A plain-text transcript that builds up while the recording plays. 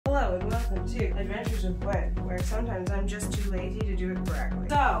them too. Adventures with Wit, where sometimes I'm just too lazy to do it correctly.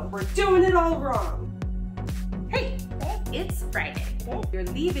 So, we're doing it all wrong. Hey, it's Friday. You're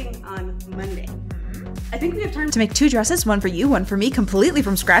leaving on Monday. I think we have time to make 2 dresses, one for you, one for me, completely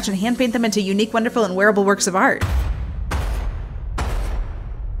from scratch, and hand paint them into unique, wonderful, and wearable works of art.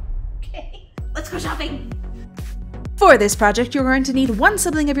 Okay, let's go shopping! For this project, you're going to need 1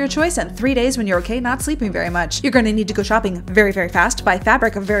 sibling of your choice and 3 days when you're okay not sleeping very much. You're going to need to go shopping very, very fast, buy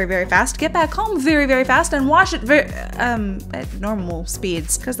fabric very, very fast, get back home very, very fast, and wash it at normal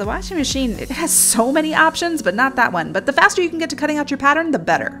speeds. Because the washing machine, it has so many options, but not that one. But the faster you can get to cutting out your pattern, the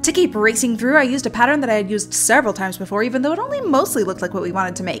better. To keep racing through, I used a pattern that I had used several times before, even though it only mostly looked like what we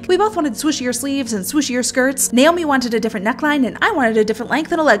wanted to make. We both wanted swooshier sleeves and swooshier skirts. Naomi wanted a different neckline, and I wanted a different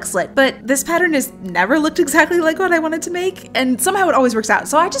length and a leg slit. But this pattern has never looked exactly like what I wanted to make, and somehow it always works out.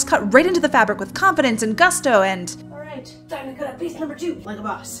 So I just cut right into the fabric with confidence and gusto and... Alright, time to cut out piece number 2. Like a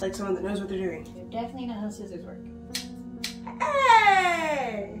boss. Like someone that knows what they're doing. You definitely know how scissors work.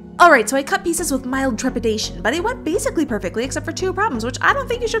 Hey! Alright, so I cut pieces with mild trepidation, but it went basically perfectly except for 2 problems, which I don't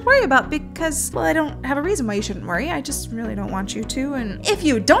think you should worry about because, well, I don't have a reason why you shouldn't worry. I just really don't want you to. And if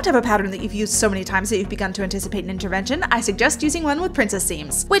you don't have a pattern that you've used so many times that you've begun to anticipate an intervention, I suggest using one with princess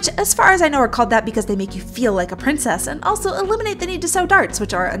seams, which as far as I know are called that because they make you feel like a princess and also eliminate the need to sew darts,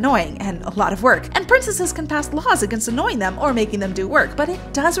 which are annoying and a lot of work. And princesses can pass laws against annoying them or making them do work, but it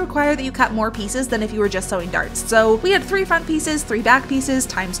does require that you cut more pieces than if you were just sewing darts. So we had 3 front pieces, 3 back pieces,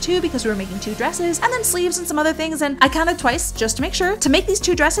 times 2 because we were making 2 dresses, and then sleeves and some other things, and I counted twice just to make sure. To make these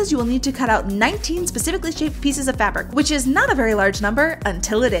 2 dresses, you will need to cut out 19 specifically shaped pieces of fabric, which is not a very large number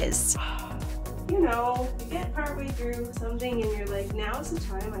until it is. You know, you get partway through something and you're like, now's the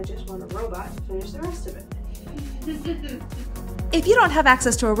time, I just want a robot to finish the rest of it. If you don't have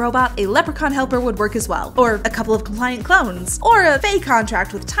access to a robot, a leprechaun helper would work as well, or a couple of compliant clones, or a fey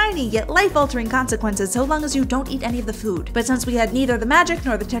contract with tiny yet life-altering consequences so long as you don't eat any of the food. But since we had neither the magic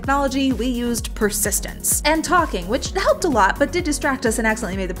nor the technology, we used persistence. And talking, which helped a lot but did distract us and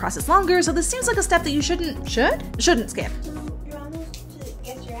accidentally made the process longer, so this seems like a step that you shouldn't skip. You're almost to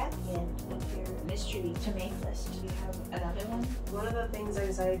get your app again with your mystery to make list. Do you have another one? One of the things I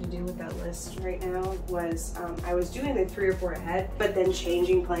decided to do with that list right now was I was doing like 3 or 4 ahead, but then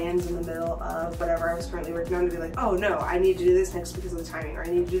changing plans in the middle of whatever I was currently working on to be like, oh no, I need to do this next because of the timing, or I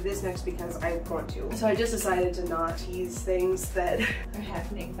need to do this next because I want to. So I just decided to not tease things that are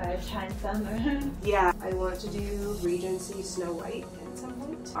happening by the time summer. Yeah, I want to do Regency Snow White at some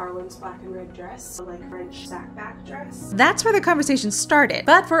point. Arlen's black and red dress, like French sackback dress. That's where the conversation started,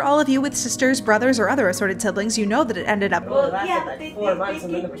 but for all of you with sisters, brothers, or other assorted siblings, you know that it ended up Like 4 months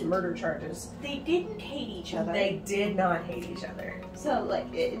and then there was murder charges. They didn't hate each other. They did not hate each other. So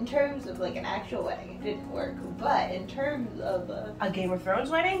like in terms of like an actual wedding, it didn't work. But in terms of a Game of Thrones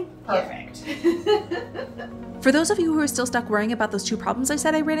wedding, perfect. Yeah. For those of you who are still stuck worrying about those 2 problems I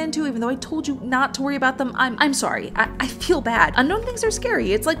said I ran into, even though I told you not to worry about them, I'm sorry. I feel bad. Unknown things are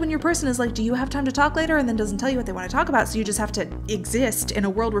scary. It's like when your person is like, do you have time to talk later? And then doesn't tell you what they want to talk about, so you just have to exist in a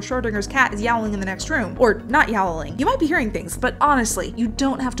world where Schrodinger's cat is yowling in the next room. Or not yowling. You might be hearing things, but honestly, you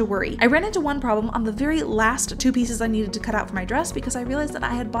don't have to worry. I ran into one problem on the very last 2 pieces I needed to cut out for my dress because I realized that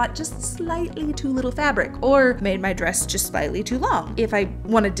I had bought just slightly too little fabric, or made my dress just slightly too long, if I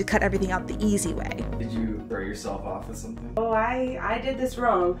wanted to cut everything out the easy way. Did you throw yourself off with something? Oh, I did this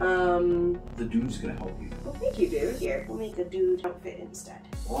wrong. The dude's gonna help you. Well, thank you, dude. Here, we'll make a dude outfit instead.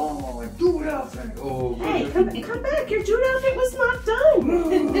 Oh, like dude outfit. Oh, hey, come back. Your dude outfit was not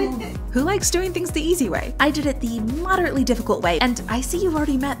done. Who likes doing things the easy way? I did it the moderately difficult way, and I see you've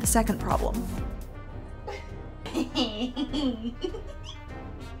already met the second problem.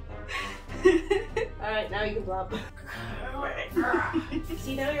 Alright, now you can blob.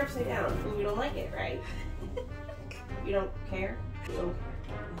 See, now you're upside down and you don't like it, right? You don't care? You don't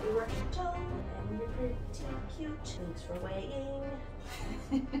care. You were tall and you're pretty cute. Thanks for weighing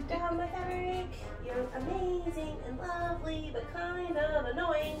down my fabric. You're amazing and lovely, but kind of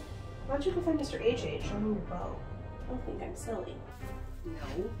annoying. Why don't you go find Mr. H.H. Show me your bow. Don't think I'm silly. No.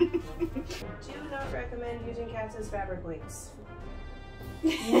 Do not recommend using cats as fabric weights.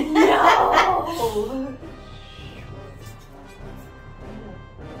 No!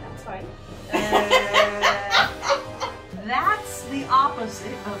 That's fine. That's the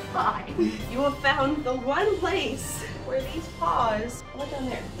opposite of fine. You have found the one place where these paws... Look down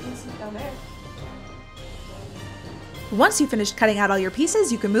there. You can see down there. Once you've finished cutting out all your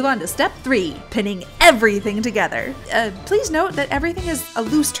pieces, you can move on to step 3, pinning everything together. Please note that everything is a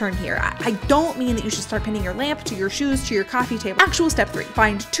loose term here. I don't mean that you should start pinning your lamp to your shoes to your coffee table. Actual step 3,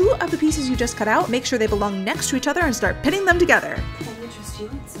 find 2 of the pieces you just cut out, make sure they belong next to each other, and start pinning them together. Can I interest you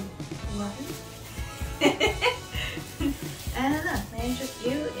in some I don't know. My interest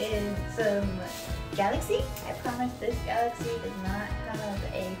you in some galaxy. I promise this galaxy does not have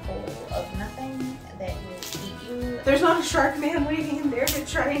a hole of nothing that will eat you. There's not a shark man waiting in there to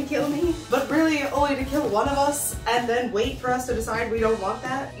try and kill me, but really only to kill one of us and then wait for us to decide we don't want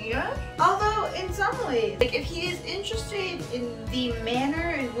that. Yeah. Although in some ways, like if he is interested in the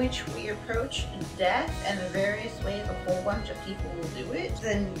manner in which we approach death and the various ways a whole bunch of people will do it,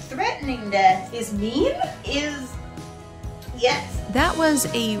 then threatening death Is mean? is yes. That was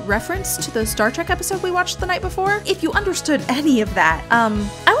a reference to the Star Trek episode we watched the night before. If you understood any of that,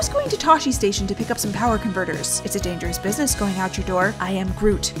 I was going to Toshi Station to pick up some power converters. It's a dangerous business going out your door. I am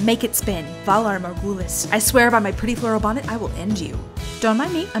Groot. Make it spin. Valar Morghulis. I swear by my pretty floral bonnet, I will end you. Don't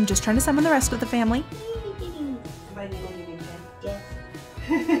mind me. I'm just trying to summon the rest of the family. Am I needling again?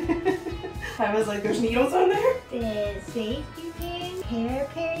 Yes. I was like, there's needles on there? There's safety pin,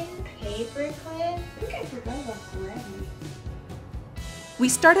 hairpin, paper clip. I think I forgot about gravity. We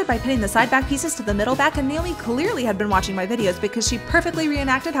started by pinning the side back pieces to the middle back, and Naomi clearly had been watching my videos because she perfectly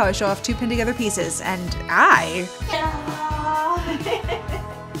reenacted how I show off two pinned together pieces, and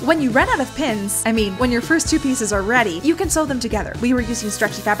When you run out of pins, when your first two pieces are ready, you can sew them together. We were using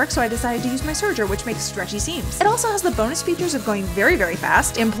stretchy fabric, so I decided to use my serger, which makes stretchy seams. It also has the bonus features of going very, very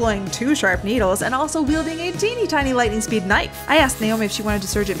fast, employing 2 sharp needles, and also wielding a teeny tiny lightning speed knife. I asked Naomi if she wanted to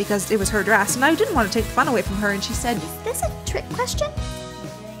serge it because it was her dress, and I didn't want to take the fun away from her, and she said, Is this a trick question?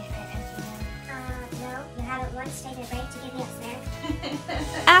 No, you haven't once stated right to give me a snare.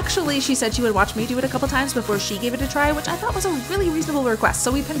 Actually, she said she would watch me do it a couple times before she gave it a try, which I thought was a really reasonable request.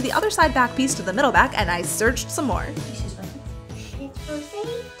 So we pinned the other side back piece to the middle back, and I serged some more. It's for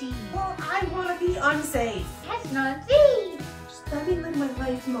safety. Well, I want to be unsafe. That's not safe. Just let me live my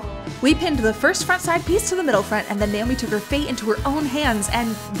life, Mom. We pinned the first front side piece to the middle front, and then Naomi took her fate into her own hands,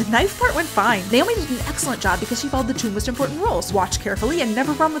 and the knife part went fine. Naomi did an excellent job because she followed the 2 most important rules. Watch carefully and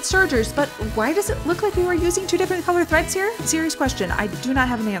never run with sergers. But why does it look like we were using 2 different color threads here? Serious question. I do not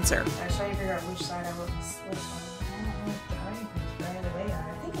have an answer. I was trying to figure out which side I want to switch on. I don't know if the argument's right away. I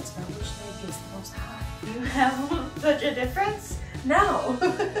think it's about which leg gets the most hot. You have such a difference? No.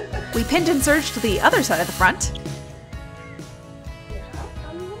 We pinned and serged to the other side of the front. Yeah,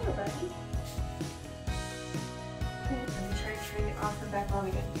 I don't know, buddy. Let me try to turn it off and back on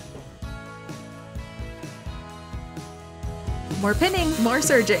again. More pinning, more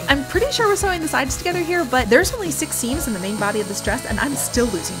serging. I'm pretty sure we're sewing the sides together here, but there's only 6 seams in the main body of this dress, and I'm still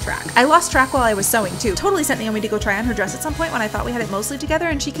losing track. I lost track while I was sewing too. Totally sent Naomi to go try on her dress at some point when I thought we had it mostly together,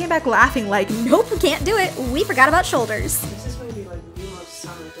 and she came back laughing like, Nope, we can't do it. We forgot about shoulders. This is going to be like the most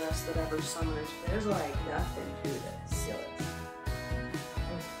summer dress that ever summered. There's like nothing to this. Silly.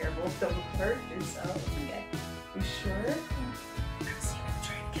 Be careful, don't hurt yourself. Okay. You sure?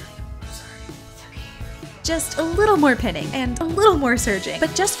 just a little more pinning and a little more serging.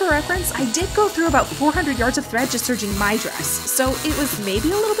 But just for reference, I did go through about 400 yards of thread just serging my dress, so it was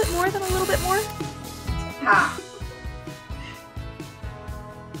maybe a little bit more than a little bit more. Ha!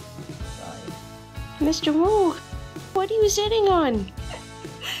 Mr. Wu, what are you sitting on?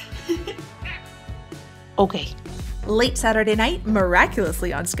 Okay. Late Saturday night,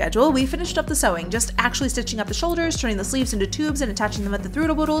 miraculously on schedule, we finished up the sewing, just actually stitching up the shoulders, turning the sleeves into tubes and attaching them at the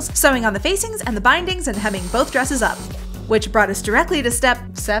throodle-boodles, sewing on the facings and the bindings, and hemming both dresses up. Which brought us directly to step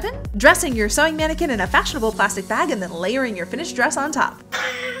 7? Dressing your sewing mannequin in a fashionable plastic bag and then layering your finished dress on top.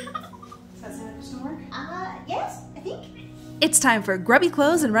 Does that just work? Yes, I think. It's time for grubby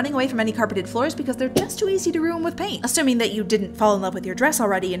clothes and running away from any carpeted floors because they're just too easy to ruin with paint. Assuming that you didn't fall in love with your dress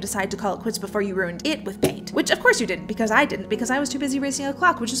already and decide to call it quits before you ruined it with paint. Which of course you didn't, because I didn't, because I was too busy racing a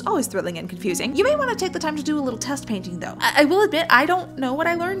clock, which is always thrilling and confusing. You may want to take the time to do a little test painting though. I will admit, I don't know what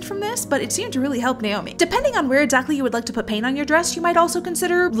I learned from this, but it seemed to really help Naomi. Depending on where exactly you would like to put paint on your dress, you might also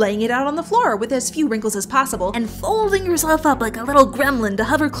consider laying it out on the floor with as few wrinkles as possible and folding yourself up like a little gremlin to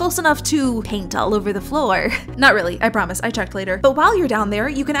hover close enough to paint all over the floor. Not really, I promise, I checked later. But while you're down there,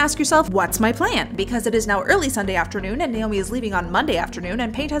 you can ask yourself, what's my plan? Because it is now early Sunday afternoon and Naomi is leaving on Monday afternoon,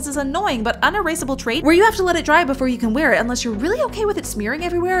 and paint has this annoying but unerasable trait where you have to let it dry before you can wear it unless you're really okay with it smearing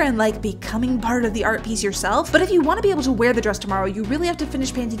everywhere and like becoming part of the art piece yourself. But if you want to be able to wear the dress tomorrow, you really have to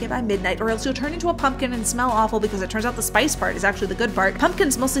finish painting it by midnight or else you'll turn into a pumpkin and smell awful, because it turns out the spice part is actually the good part.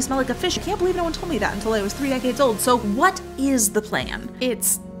 Pumpkins mostly smell like a fish. I can't believe no one told me that until I was 3 decades old. So what is the plan?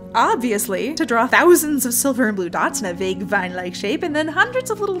 It's obviously, to draw thousands of silver and blue dots in a vague vine-like shape, and then hundreds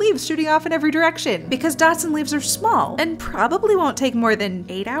of little leaves shooting off in every direction. Because dots and leaves are small, and probably won't take more than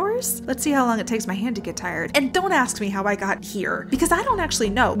 8 hours? Let's see how long it takes my hand to get tired. And don't ask me how I got here, because I don't actually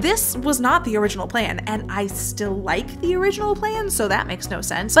know. This was not the original plan, and I still like the original plan, so that makes no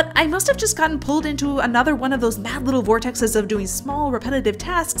sense. But I must have just gotten pulled into another one of those mad little vortexes of doing small, repetitive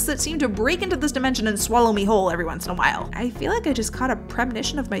tasks that seem to break into this dimension and swallow me whole every once in a while. I feel like I just caught a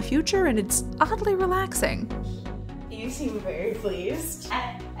premonition of my future, and it's oddly relaxing. You seem very pleased.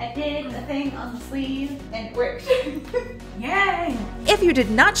 I did the thing on the sleeve and it worked. Yay! If you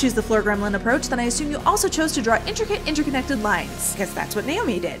did not choose the floor gremlin approach, then I assume you also chose to draw intricate, interconnected lines, because that's what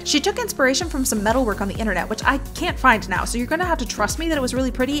Naomi did. She took inspiration from some metalwork on the internet, which I can't find now, so you're gonna have to trust me that it was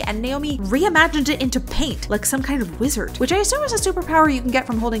really pretty, and Naomi reimagined it into paint, like some kind of wizard, which I assume is a superpower you can get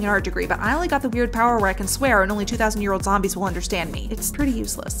from holding an art degree, but I only got the weird power where I can swear and only 2,000-year-old zombies will understand me. It's pretty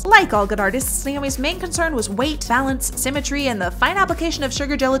useless. Like all good artists, Naomi's main concern was weight, balance, symmetry, and the fine application of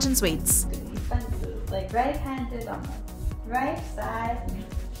sugar gelatin sweets. Like right-handed on the right side.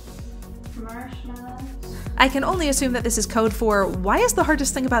 Marshmallows. I can only assume that this is code for, why is the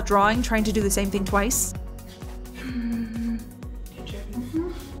hardest thing about drawing trying to do the same thing twice? It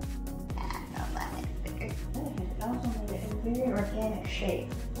also made it in very organic shape.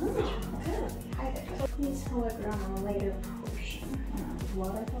 Please, however, on a later portion.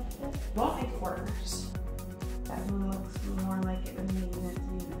 What I hope this? Well, my corners. That one looks more like it would make sense to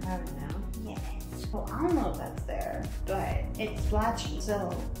be the pattern now. Yes. Well, I don't know if that's there, but it's splotchy,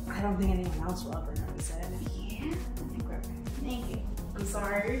 so I don't think anyone else will ever notice it. yeah, I think we're okay. Thank you. I'm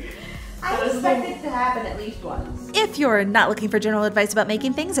sorry. I expect it to happen at least once. If you're not looking for general advice about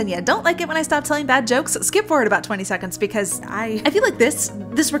making things and you don't like it when I stop telling bad jokes, skip forward about 20 seconds because I feel like this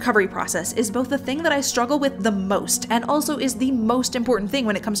recovery process is both the thing that I struggle with the most and also is the most important thing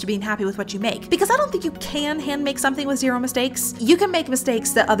when it comes to being happy with what you make. Because I don't think you can hand make something with 0 mistakes. You can make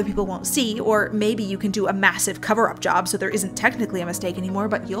mistakes that other people won't see, or maybe you can do a massive cover-up job so there isn't technically a mistake anymore,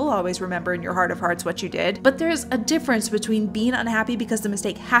 but you'll always remember in your heart of hearts what you did. But there's a difference between being unhappy because the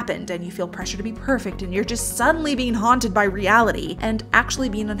mistake happened and you feel pressure to be perfect and you're just suddenly being haunted by reality, and actually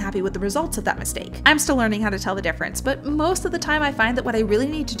being unhappy with the results of that mistake. I'm still learning how to tell the difference, but most of the time I find that what I really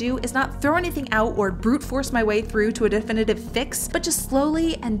need to do is not throw anything out or brute force my way through to a definitive fix, but just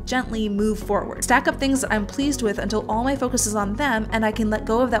slowly and gently move forward. Stack up things that I'm pleased with until all my focus is on them and I can let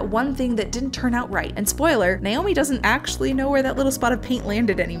go of that one thing that didn't turn out right. And spoiler, Naomi doesn't actually know where that little spot of paint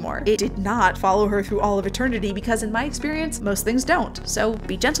landed anymore. It did not follow her through all of eternity because in my experience, most things don't. So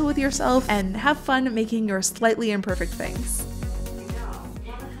be gentle with yourself and have fun making your slightly imperfect things. I know.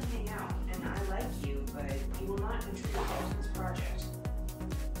 You want to come hang out, and I like you, but you will not contribute to this project.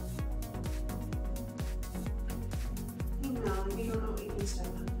 No, you don't know eating stuff.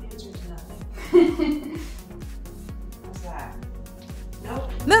 Answer to nothing. What's that?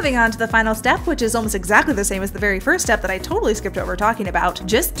 Nope. Moving on to the final step, which is almost exactly the same as the very first step that I totally skipped over talking about.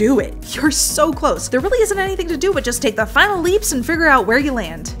 Just do it. You're so close. There really isn't anything to do but just take the final leaps and figure out where you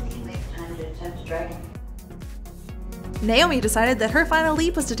land. Naomi decided that her final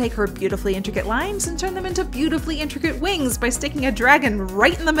leap was to take her beautifully intricate lines and turn them into beautifully intricate wings by sticking a dragon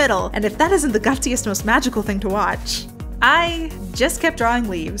right in the middle. And if that isn't the gutsiest, most magical thing to watch. I just kept drawing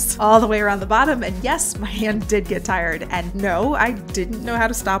leaves all the way around the bottom, and yes, my hand did get tired, and no, I didn't know how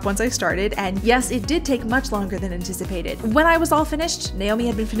to stop once I started, and yes, it did take much longer than anticipated. When I was all finished, Naomi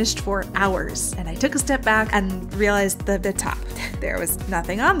had been finished for hours, and I took a step back and realized the top. There was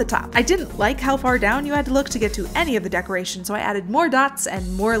nothing on the top. I didn't like how far down you had to look to get to any of the decoration, so I added more dots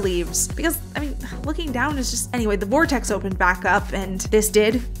and more leaves, because, I mean, looking down is just... Anyway, the vortex opened back up, and this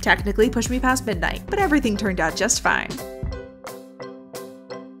did, technically, push me past midnight, but everything turned out just fine.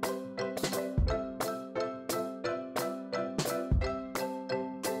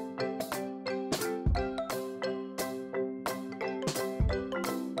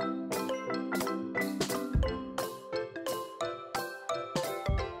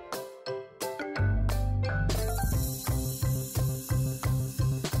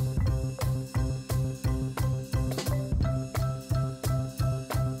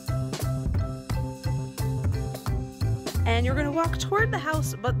 And you're gonna walk toward the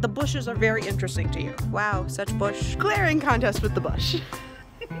house, but the bushes are very interesting to you. Wow, such bush. Clearing contest with the bush.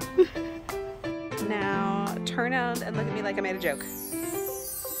 Now, turn around and look at me like I made a joke.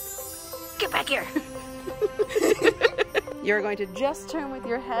 Get back here! You're going to just turn with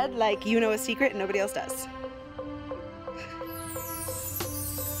your head like you know a secret and nobody else does.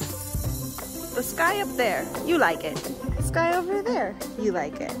 The sky up there, you like it. The sky over there, you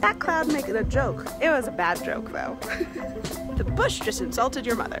like it. That cloud made it a joke. It was a bad joke though. The bush just insulted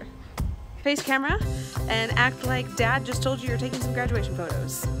your mother. Face camera and act like Dad just told you you're taking some graduation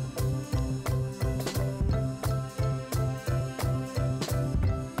photos.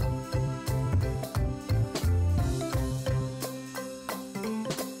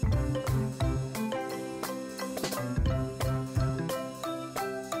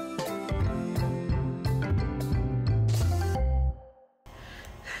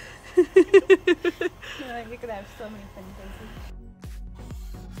 You're gonna have so many funny faces.